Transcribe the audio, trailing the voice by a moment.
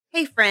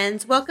Hey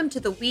friends, welcome to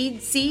the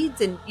Weed,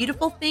 Seeds, and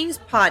Beautiful Things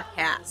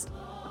podcast,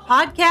 a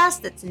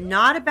podcast that's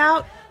not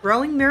about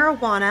growing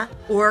marijuana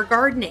or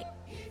gardening,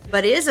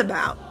 but is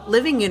about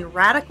living in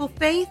radical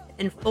faith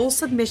and full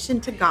submission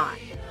to God.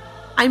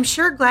 I'm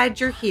sure glad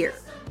you're here.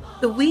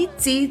 The Weed,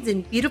 Seeds,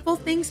 and Beautiful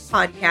Things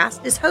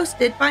podcast is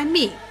hosted by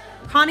me,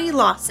 Connie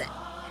Lawson,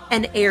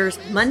 and airs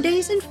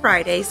Mondays and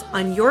Fridays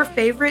on your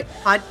favorite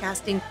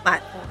podcasting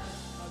platform.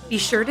 Be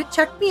sure to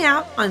check me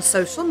out on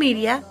social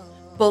media,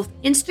 both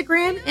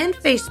Instagram and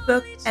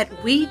Facebook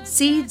at Weed,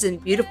 Seeds, and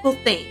Beautiful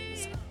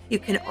Things. You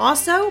can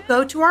also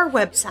go to our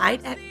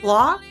website at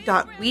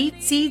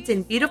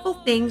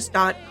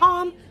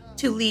blog.weedseedsandbeautifulthings.com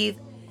to leave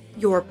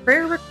your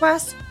prayer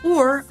requests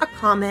or a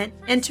comment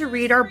and to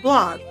read our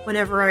blog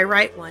whenever I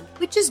write one,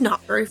 which is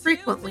not very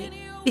frequently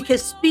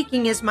because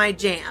speaking is my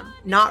jam,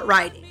 not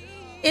writing.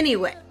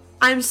 Anyway,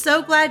 I'm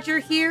so glad you're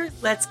here.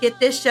 Let's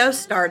get this show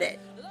started.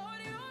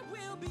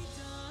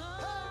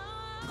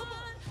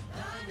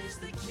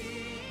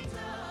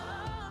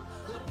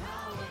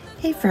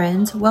 Hey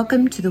friends,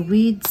 welcome to the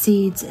Weed,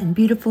 Seeds, and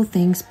Beautiful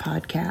Things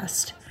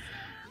podcast.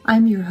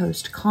 I'm your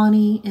host,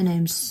 Connie, and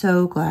I'm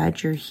so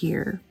glad you're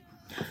here.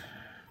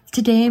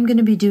 Today I'm going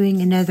to be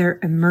doing another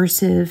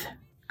immersive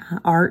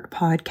art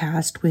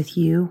podcast with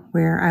you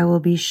where I will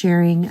be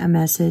sharing a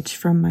message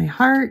from my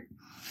heart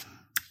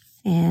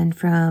and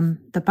from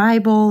the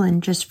Bible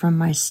and just from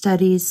my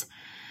studies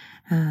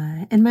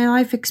and my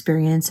life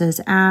experiences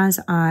as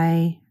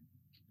I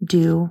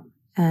do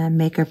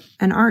make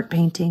an art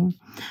painting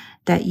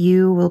that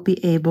you will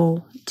be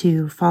able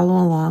to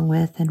follow along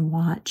with and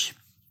watch.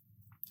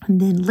 And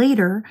then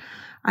later,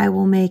 I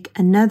will make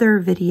another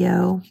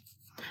video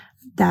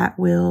that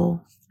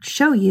will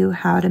show you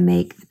how to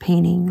make the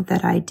painting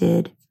that I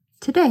did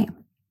today.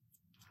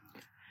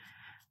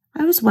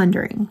 I was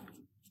wondering,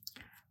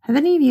 have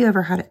any of you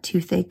ever had a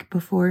toothache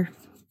before?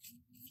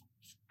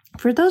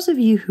 For those of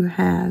you who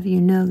have, you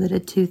know that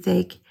a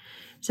toothache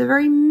is a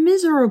very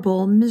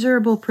miserable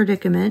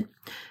predicament.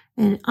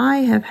 And I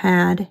have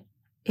had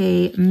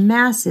a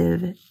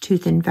massive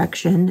tooth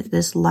infection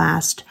this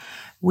last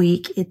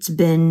week. It's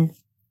been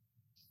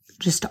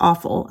just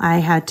awful. I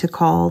had to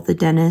call the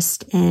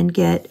dentist and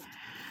get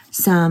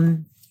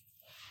some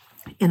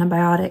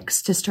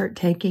antibiotics to start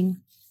taking.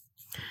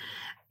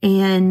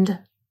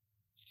 And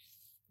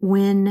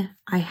when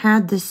I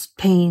had this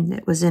pain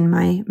that was in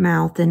my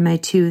mouth and my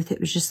tooth, it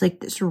was just like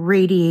this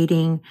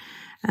radiating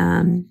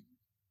pain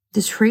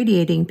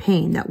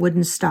that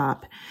wouldn't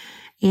stop.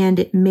 And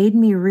it made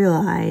me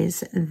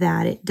realize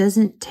that it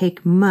doesn't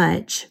take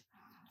much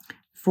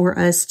for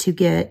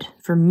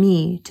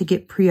me to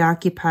get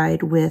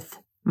preoccupied with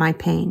my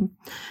pain,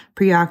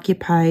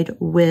 preoccupied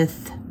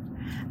with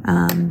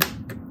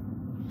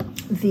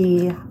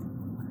the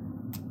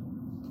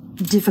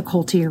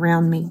difficulty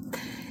around me.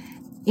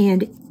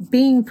 And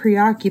being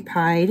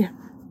preoccupied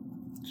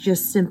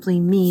just simply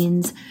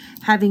means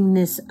having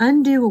this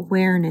undue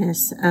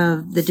awareness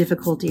of the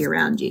difficulty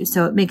around you.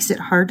 So it makes it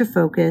hard to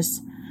focus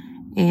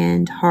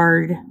and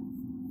hard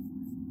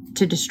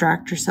to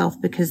distract yourself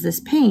because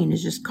this pain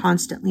is just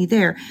constantly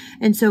there.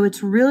 And so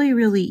it's really,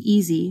 really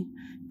easy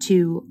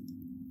to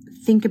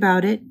think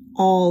about it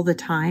all the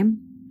time,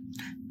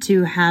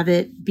 to have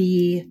it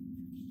be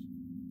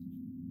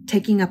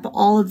taking up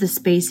all of the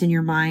space in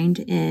your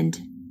mind and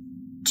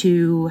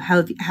to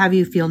have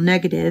you feel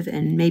negative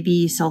and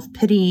maybe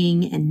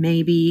self-pitying and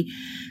maybe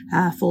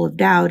full of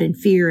doubt and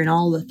fear and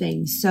all the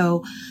things.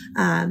 So,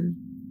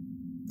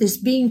 this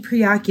being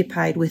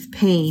preoccupied with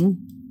pain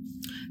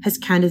has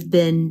kind of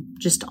been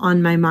just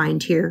on my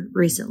mind here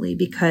recently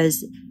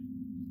because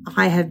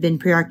I have been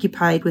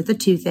preoccupied with a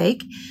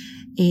toothache,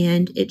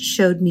 and it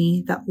showed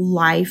me that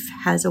life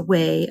has a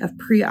way of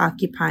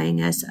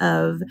preoccupying us,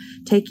 of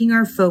taking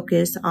our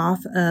focus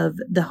off of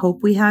the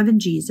hope we have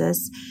in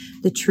Jesus,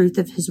 the truth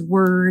of His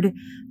Word,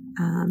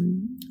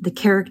 the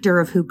character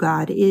of who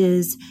God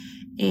is,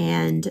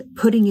 and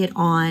putting it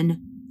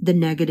on the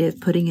negative,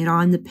 putting it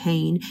on the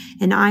pain.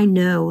 And I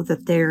know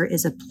that there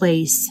is a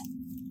place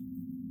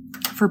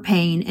for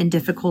pain and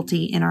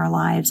difficulty in our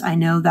lives. I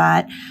know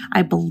that.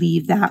 I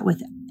believe that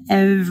with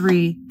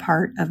every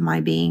part of my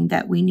being,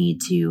 that we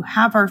need to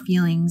have our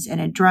feelings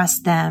and address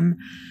them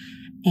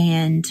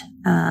and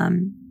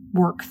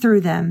work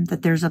through them,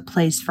 that there's a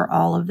place for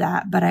all of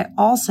that. But I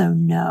also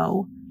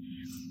know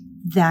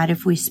that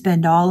if we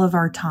spend all of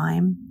our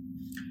time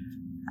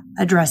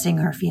addressing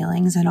our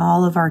feelings and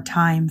all of our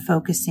time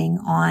focusing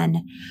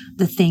on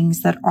the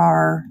things that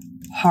are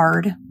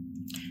hard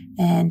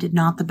and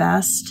not the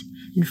best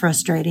and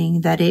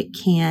frustrating, that it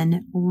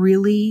can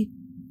really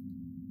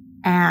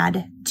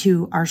add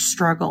to our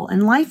struggle.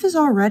 And life is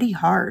already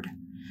hard.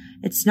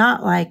 It's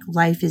not like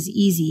life is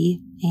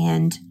easy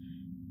and,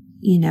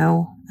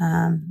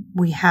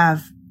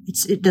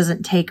 it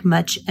doesn't take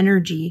much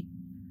energy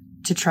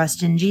to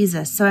trust in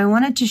Jesus. So I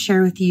wanted to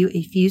share with you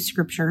a few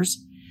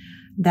scriptures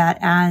that,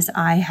 as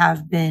I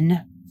have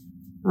been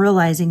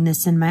realizing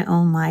this in my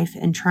own life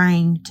and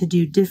trying to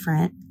do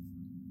different,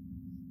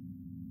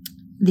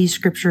 these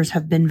scriptures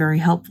have been very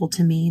helpful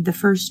to me. The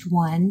first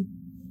one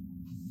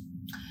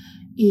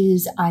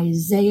is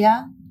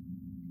Isaiah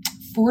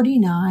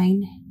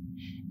 49,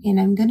 and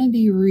I'm going to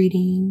be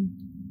reading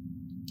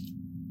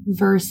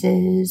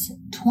verses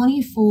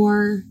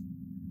 24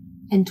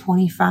 and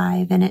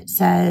 25, and it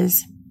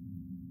says,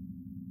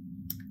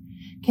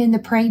 "Can the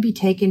prey be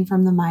taken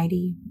from the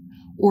mighty,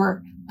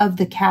 or of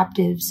the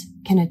captives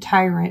can a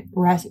tyrant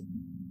rest?"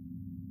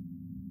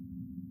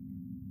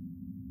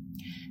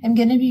 I'm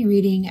going to be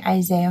reading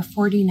Isaiah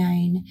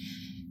 49,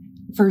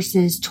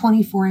 verses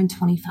 24 and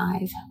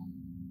 25.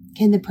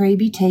 "Can the prey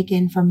be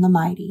taken from the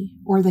mighty,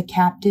 or the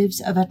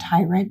captives of a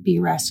tyrant be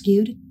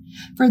rescued?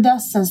 For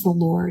thus says the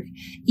Lord,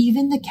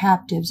 even the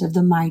captives of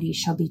the mighty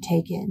shall be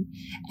taken,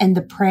 and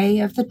the prey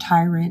of the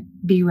tyrant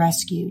be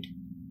rescued.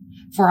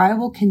 For I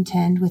will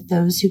contend with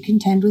those who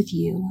contend with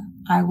you.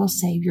 I will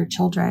save your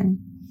children."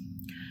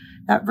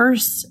 That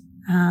verse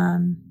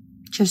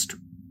just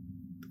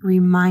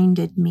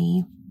reminded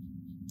me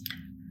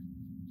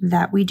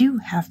that we do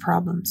have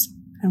problems,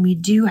 and we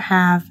do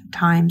have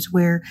times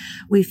where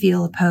we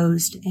feel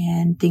opposed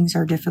and things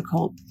are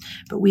difficult.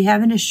 But we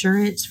have an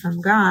assurance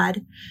from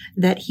God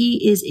that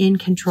He is in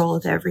control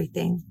of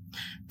everything.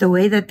 The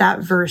way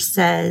that verse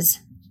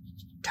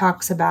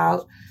talks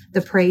about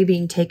the prey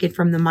being taken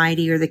from the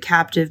mighty, or the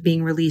captive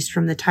being released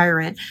from the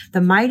tyrant. The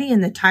mighty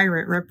and the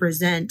tyrant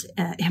represent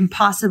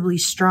impossibly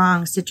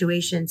strong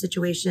situations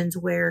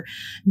where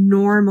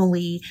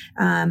normally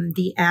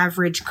the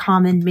average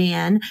common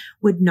man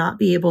would not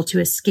be able to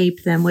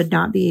escape them, would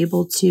not be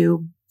able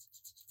to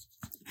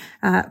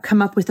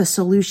come up with a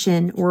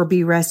solution or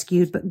be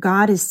rescued. But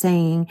God is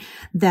saying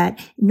that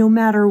no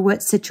matter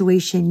what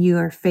situation you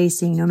are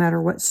facing, no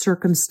matter what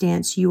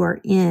circumstance you are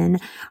in,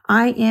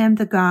 I am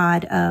the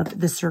God of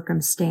the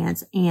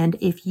circumstance. And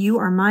if you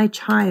are my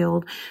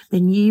child,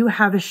 then you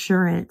have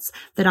assurance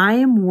that I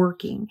am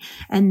working,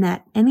 and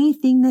that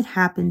anything that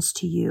happens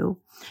to you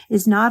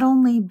is not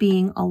only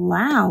being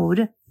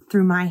allowed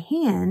through my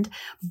hand,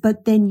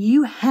 but then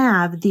you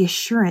have the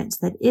assurance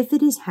that if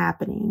it is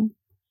happening,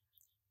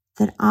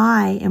 that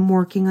I am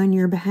working on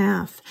your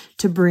behalf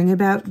to bring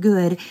about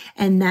good.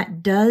 And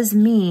that does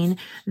mean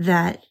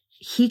that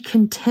He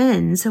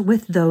contends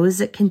with those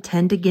that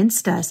contend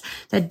against us.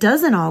 That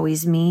doesn't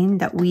always mean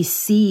that we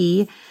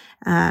see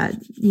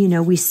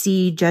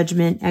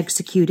judgment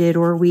executed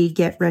or we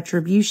get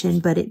retribution,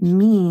 but it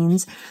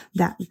means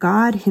that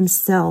God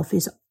Himself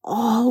is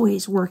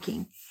always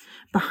working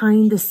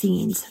behind the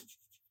scenes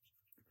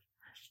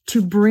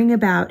to bring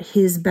about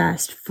His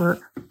best for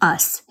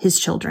us, His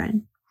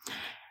children.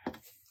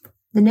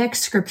 The next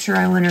scripture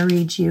I want to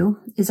read you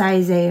is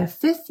Isaiah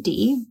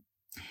 50,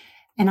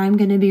 and I'm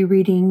going to be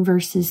reading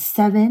verses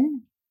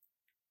 7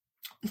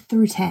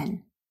 through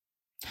 10.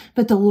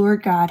 "But the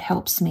Lord God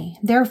helps me.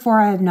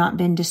 Therefore I have not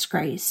been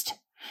disgraced.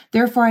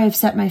 Therefore I have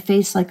set my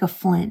face like a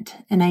flint,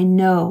 and I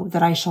know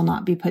that I shall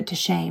not be put to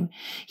shame.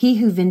 He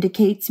who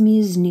vindicates me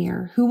is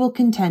near. Who will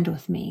contend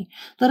with me?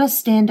 Let us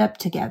stand up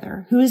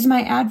together. Who is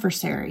my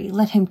adversary?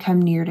 Let him come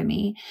near to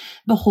me.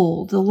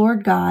 Behold, the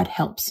Lord God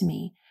helps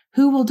me.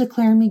 Who will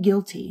declare me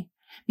guilty?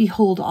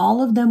 Behold,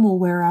 all of them will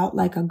wear out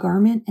like a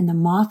garment, and the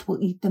moth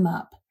will eat them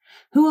up.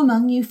 Who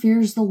among you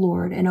fears the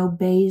Lord and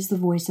obeys the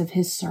voice of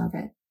His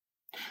servant?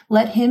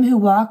 Let him who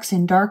walks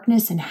in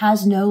darkness and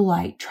has no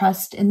light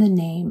trust in the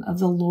name of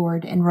the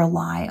Lord and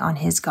rely on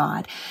his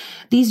God."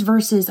 These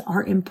verses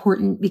are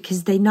important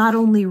because they not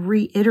only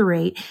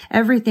reiterate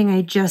everything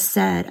I just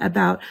said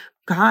about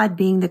God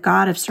being the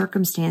God of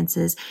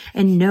circumstances,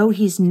 and no,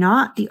 He's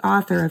not the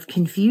author of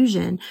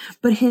confusion,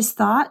 but His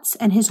thoughts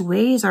and His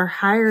ways are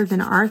higher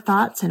than our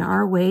thoughts and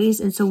our ways.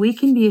 And so we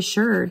can be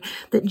assured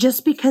that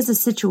just because a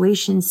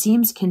situation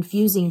seems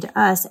confusing to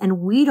us and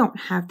we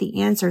don't have the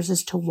answers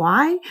as to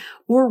why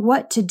or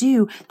what to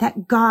do,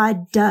 that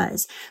God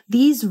does.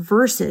 These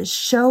verses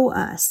show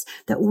us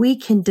that we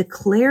can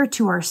declare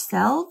to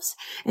ourselves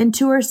and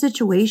to our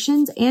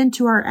situations and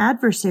to our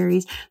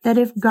adversaries that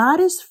if God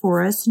is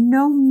for us,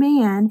 no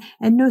man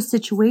and no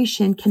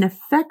situation can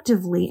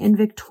effectively and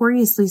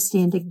victoriously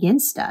stand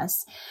against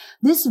us.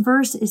 This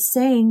verse is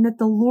saying that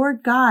the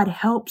Lord God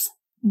helps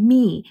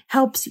me,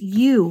 helps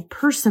you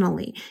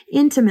personally,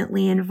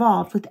 intimately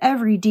involved with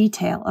every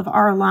detail of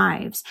our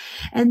lives,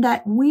 and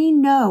that we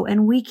know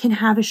and we can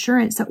have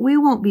assurance that we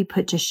won't be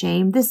put to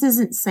shame. This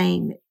isn't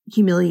saying that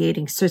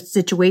humiliating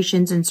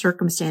situations and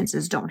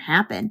circumstances don't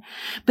happen,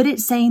 but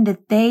it's saying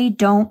that they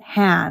don't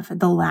have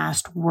the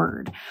last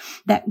word,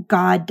 that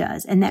God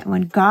does, and that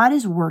when God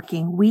is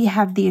working, we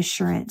have the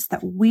assurance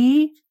that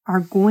we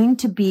are going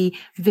to be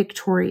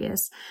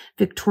victorious.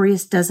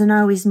 Victorious doesn't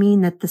always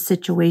mean that the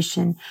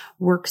situation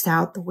works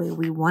out the way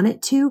we want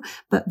it to,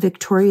 but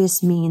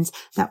victorious means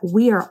that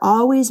we are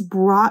always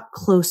brought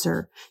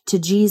closer to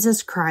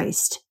Jesus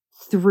Christ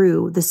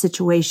through the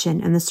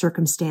situation and the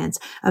circumstance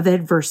of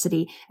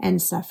adversity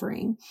and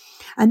suffering.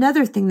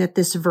 Another thing that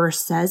this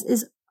verse says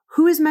is,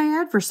 who is my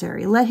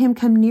adversary? Let him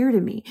come near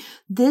to me.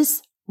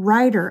 This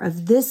writer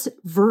of this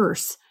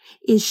verse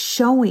is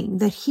showing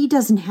that he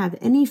doesn't have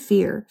any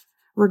fear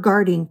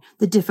regarding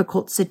the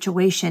difficult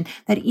situation,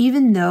 that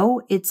even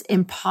though it's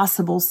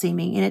impossible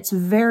seeming and it's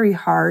very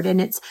hard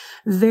and it's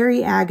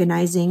very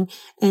agonizing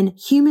and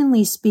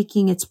humanly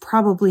speaking, it's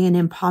probably an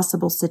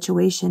impossible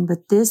situation,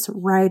 but this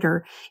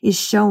writer is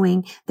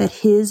showing that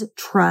his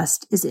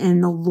trust is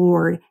in the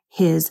Lord,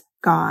 his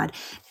God,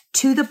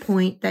 to the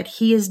point that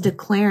he is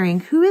declaring,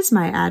 who is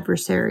my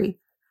adversary?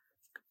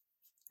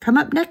 Come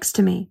up next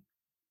to me.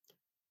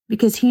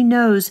 Because he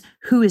knows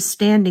who is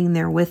standing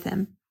there with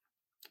him.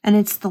 And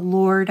it's the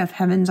Lord of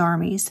heaven's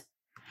armies.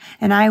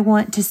 And I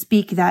want to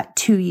speak that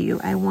to you.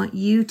 I want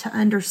you to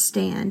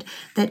understand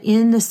that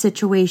in the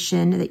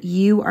situation that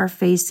you are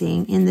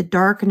facing, in the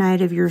dark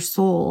night of your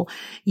soul,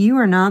 you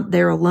are not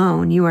there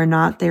alone. You are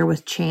not there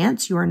with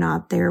chance. You are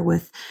not there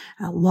with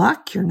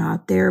luck. You're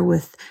not there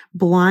with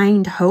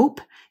blind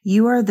hope.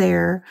 You are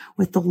there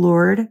with the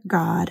Lord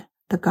God,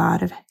 the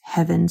God of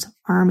heaven's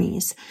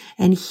armies,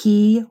 and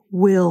he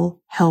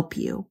will help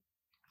you.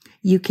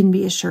 You can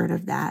be assured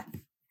of that.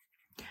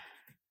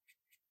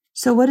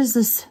 So what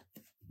does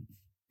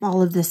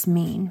all of this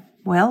mean?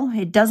 Well,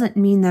 it doesn't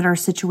mean that our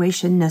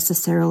situation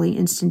necessarily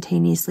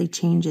instantaneously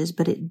changes,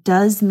 but it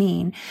does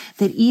mean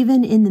that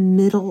even in the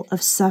middle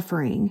of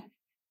suffering,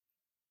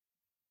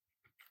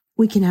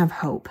 we can have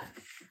hope.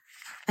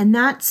 And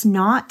that's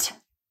not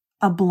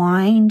a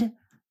blind,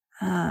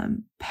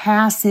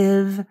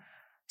 passive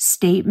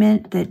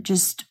statement that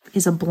just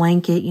is a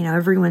blanket.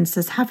 Everyone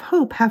says, have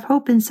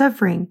hope in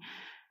suffering.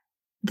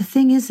 The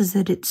thing is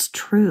that it's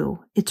true.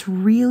 It's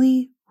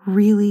really,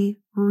 really,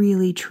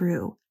 really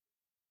true.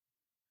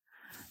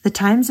 The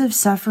times of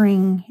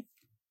suffering,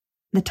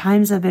 the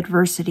times of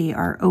adversity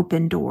are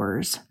open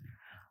doors.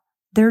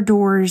 They're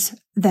doors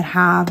that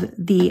have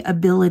the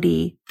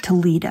ability to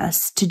lead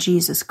us to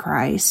Jesus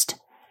Christ.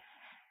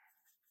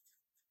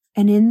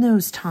 And in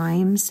those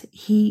times,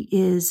 he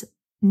is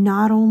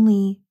not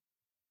only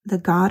the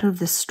God of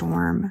the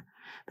storm,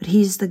 but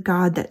he's the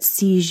God that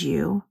sees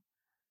you.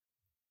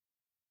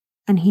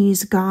 And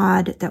he's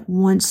God that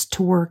wants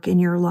to work in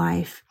your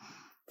life.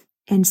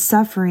 And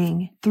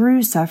suffering,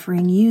 through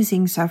suffering,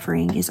 using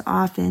suffering is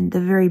often the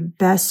very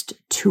best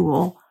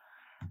tool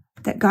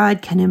that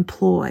God can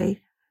employ.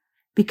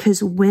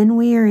 Because when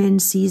we are in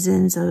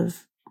seasons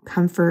of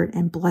comfort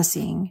and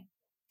blessing,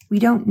 we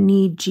don't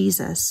need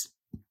Jesus.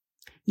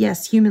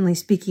 Yes, humanly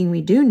speaking,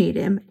 we do need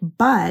him,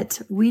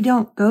 but we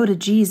don't go to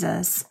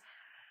Jesus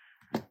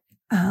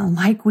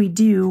like we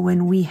do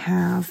when we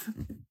have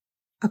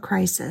a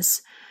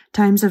crisis.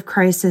 Times of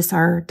crisis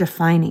are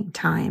defining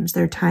times.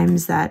 They're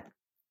times that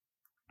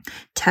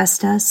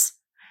test us,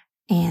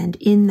 and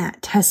in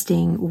that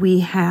testing,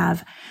 we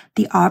have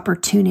the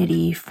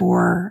opportunity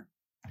for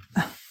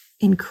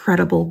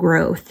incredible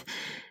growth.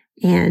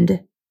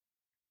 And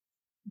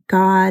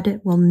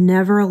God will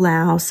never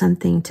allow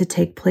something to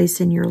take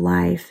place in your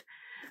life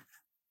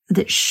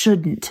that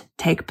shouldn't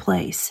take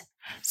place.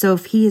 So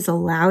if he has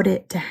allowed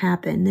it to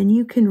happen, then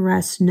you can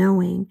rest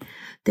knowing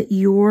that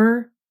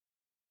your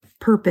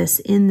purpose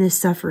in this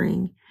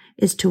suffering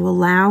is to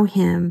allow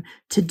him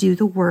to do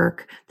the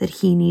work that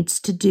he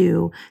needs to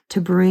do to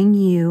bring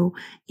you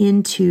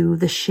into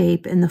the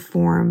shape and the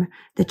form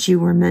that you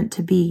were meant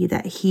to be,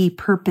 that he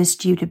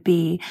purposed you to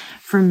be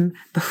from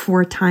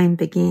before time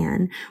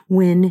began,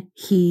 when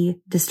he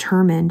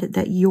determined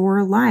that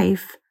your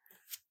life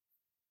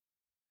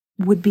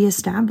would be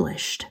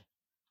established.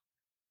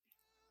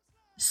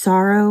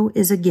 Sorrow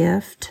is a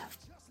gift.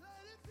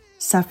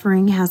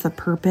 Suffering has a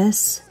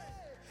purpose.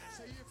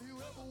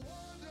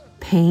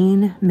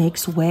 Pain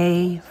makes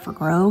way for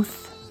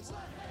growth.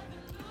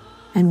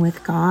 And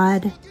with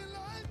God,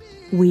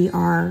 we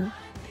are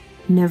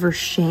never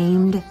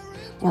shamed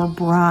or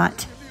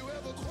brought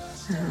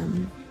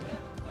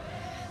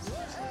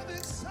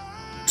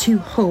to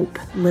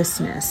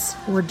hopelessness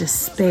or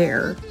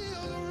despair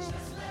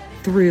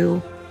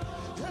through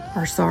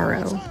our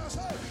sorrow.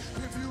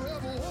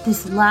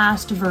 This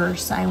last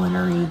verse I want to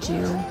read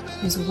you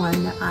is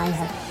one that I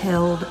have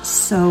held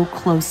so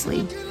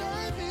closely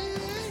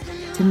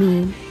to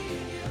me.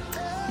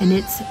 And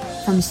it's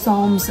from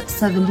Psalms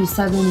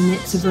 77, and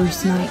it's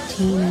verse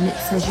 19, and it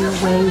says, your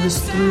way was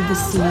through the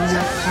sea, your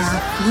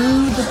path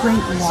through the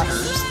great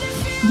waters,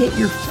 yet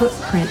your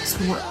footprints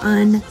were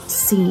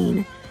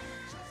unseen.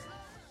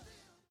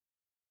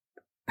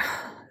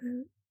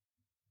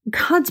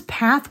 God's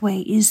pathway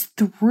is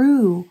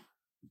through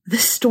the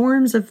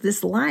storms of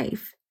this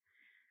life.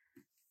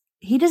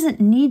 He doesn't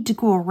need to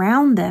go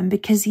around them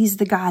because he's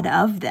the God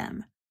of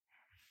them.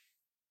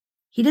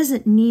 He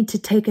doesn't need to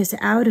take us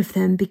out of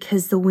them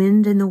because the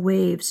wind and the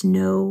waves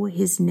know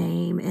his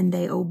name and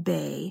they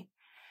obey.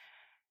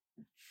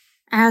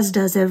 As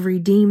does every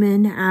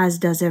demon, as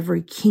does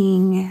every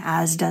king,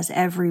 as does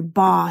every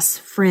boss,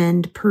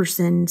 friend,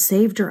 person,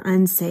 saved or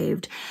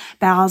unsaved,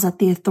 bows at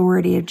the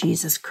authority of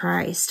Jesus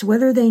Christ.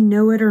 Whether they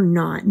know it or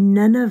not,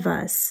 none of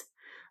us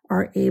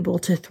are able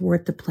to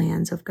thwart the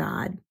plans of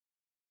God.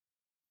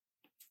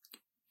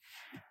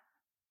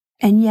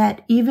 And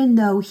yet, even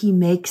though he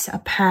makes a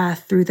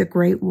path through the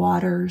great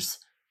waters,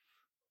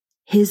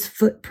 his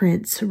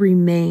footprints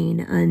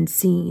remain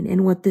unseen.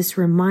 And what this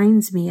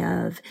reminds me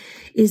of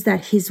is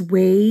that his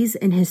ways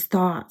and his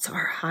thoughts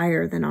are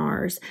higher than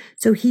ours.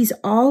 So he's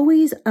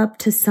always up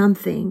to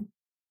something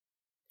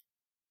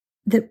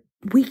that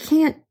we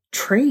can't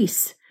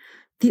trace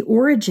the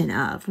origin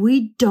of.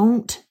 We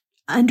don't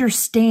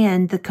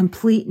understand the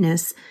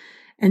completeness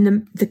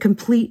and the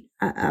complete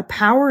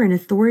power and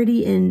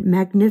authority and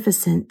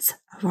magnificence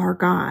of our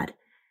God.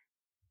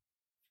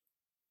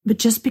 But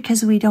just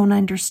because we don't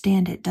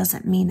understand it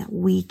doesn't mean that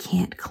we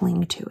can't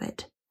cling to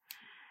it.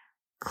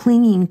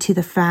 Clinging to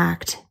the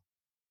fact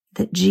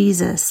that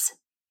Jesus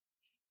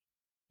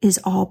is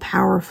all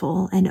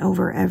powerful and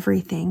over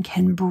everything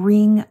can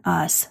bring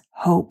us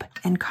hope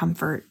and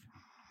comfort.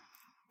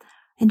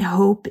 And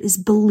hope is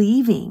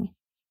believing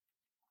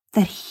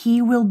that he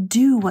will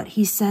do what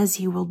he says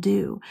he will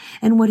do.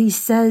 And what he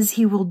says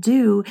he will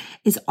do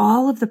is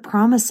all of the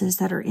promises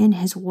that are in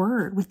his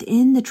word,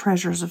 within the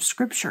treasures of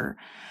Scripture,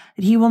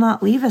 that he will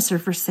not leave us or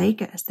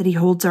forsake us, that he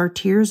holds our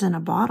tears in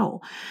a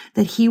bottle,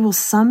 that he will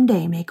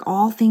someday make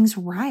all things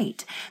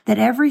right, that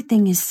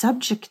everything is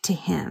subject to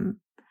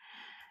him,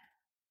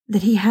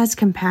 that he has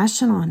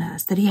compassion on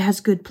us, that he has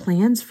good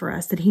plans for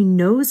us, that he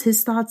knows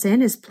his thoughts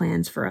and his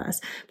plans for us,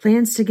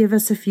 plans to give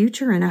us a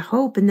future and a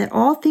hope, and that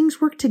all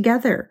things work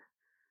together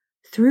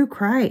through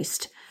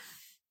Christ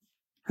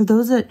for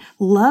those that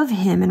love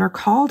him and are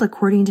called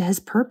according to his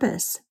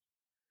purpose.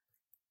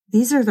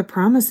 These are the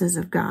promises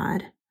of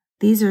God.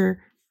 These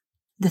are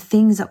the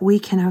things that we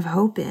can have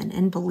hope in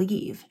and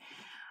believe.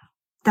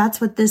 That's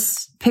what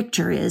this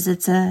picture is.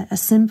 It's a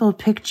simple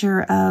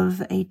picture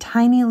of a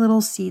tiny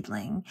little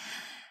seedling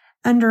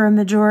under a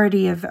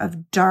majority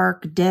of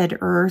dark, dead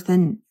earth.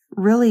 And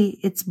really,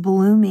 it's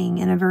blooming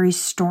in a very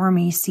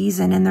stormy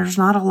season, and there's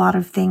not a lot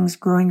of things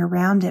growing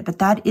around it, but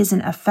that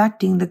isn't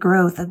affecting the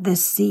growth of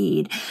this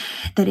seed.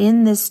 That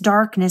in this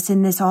darkness,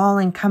 in this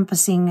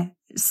all-encompassing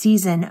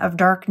season of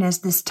darkness,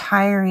 this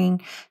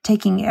tiring,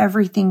 taking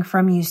everything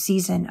from you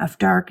season of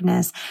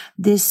darkness,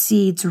 this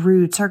seed's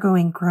roots are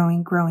growing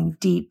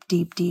deep,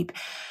 deep, deep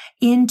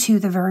into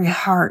the very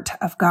heart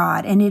of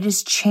God. And it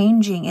is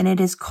changing, and it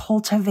is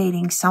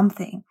cultivating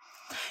something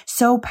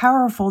so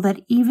powerful that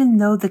even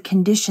though the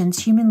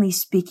conditions, humanly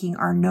speaking,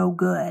 are no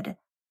good,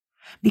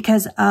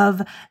 because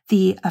of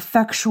the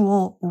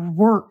effectual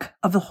work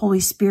of the Holy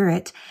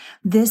Spirit,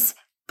 this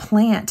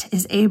plant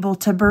is able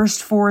to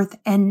burst forth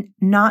and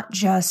not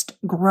just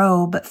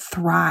grow, but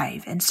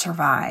thrive and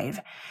survive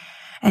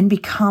and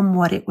become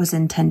what it was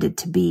intended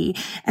to be.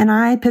 And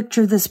I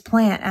picture this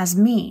plant as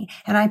me,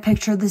 and I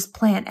picture this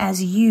plant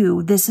as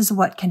you. This is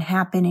what can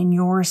happen in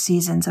your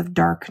seasons of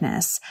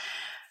darkness.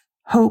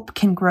 Hope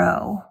can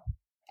grow,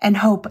 and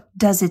hope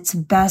does its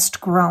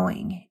best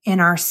growing in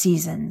our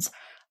seasons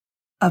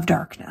of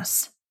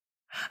darkness.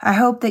 I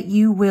hope that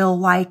you will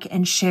like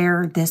and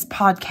share this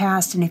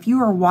podcast. And if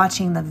you are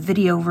watching the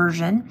video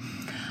version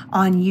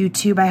on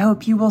YouTube, I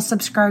hope you will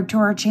subscribe to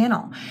our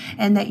channel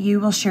and that you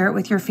will share it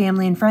with your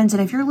family and friends.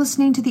 And if you're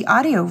listening to the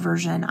audio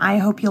version, I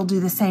hope you'll do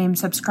the same.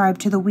 Subscribe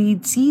to the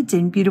Weed, Seeds,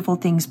 and Beautiful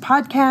Things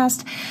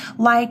podcast.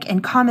 Like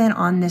and comment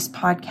on this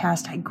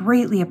podcast. I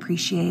greatly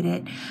appreciate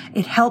it.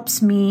 It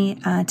helps me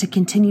to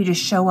continue to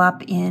show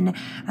up in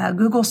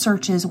Google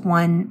searches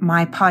when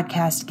my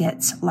podcast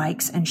gets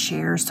likes and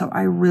shares. So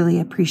I really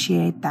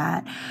appreciate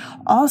that.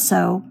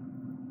 Also,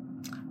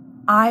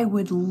 I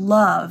would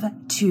love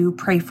to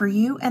pray for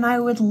you, and I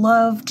would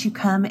love to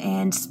come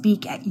and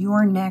speak at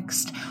your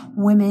next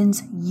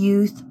women's,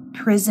 youth,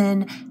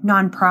 prison,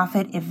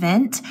 nonprofit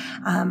event.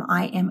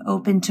 I am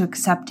open to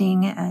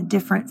accepting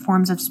different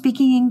forms of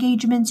speaking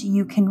engagements.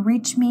 You can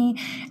reach me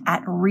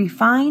at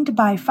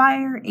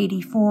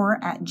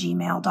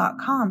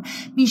refinedbyfire84@gmail.com.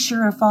 Be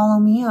sure to follow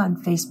me on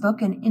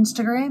Facebook and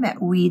Instagram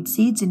at Weed,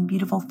 Seeds, and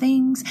Beautiful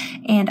Things.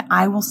 And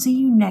I will see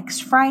you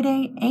next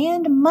Friday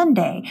and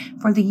Monday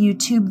for the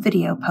YouTube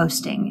video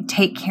posting.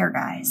 Take care,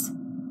 guys.